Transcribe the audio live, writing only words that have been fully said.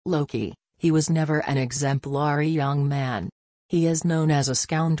Loki, he was never an exemplary young man. He is known as a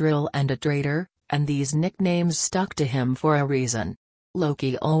scoundrel and a traitor, and these nicknames stuck to him for a reason.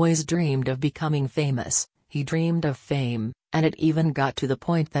 Loki always dreamed of becoming famous, he dreamed of fame, and it even got to the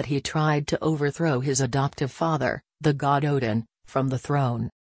point that he tried to overthrow his adoptive father, the god Odin, from the throne.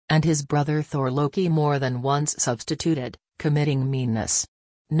 And his brother Thor Loki more than once substituted, committing meanness.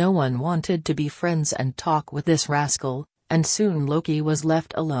 No one wanted to be friends and talk with this rascal, and soon Loki was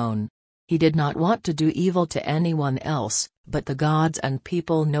left alone. He did not want to do evil to anyone else, but the gods and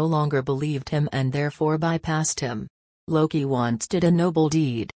people no longer believed him and therefore bypassed him. Loki once did a noble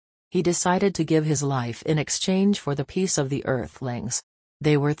deed. He decided to give his life in exchange for the peace of the Earthlings.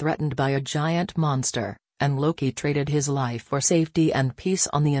 They were threatened by a giant monster, and Loki traded his life for safety and peace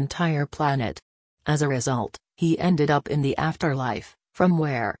on the entire planet. As a result, he ended up in the afterlife, from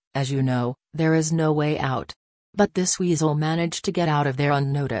where, as you know, there is no way out. But this weasel managed to get out of there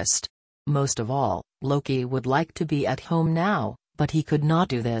unnoticed. Most of all, Loki would like to be at home now, but he could not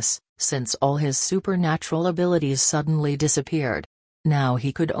do this, since all his supernatural abilities suddenly disappeared. Now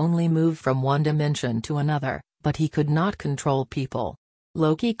he could only move from one dimension to another, but he could not control people.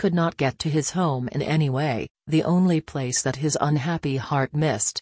 Loki could not get to his home in any way, the only place that his unhappy heart missed,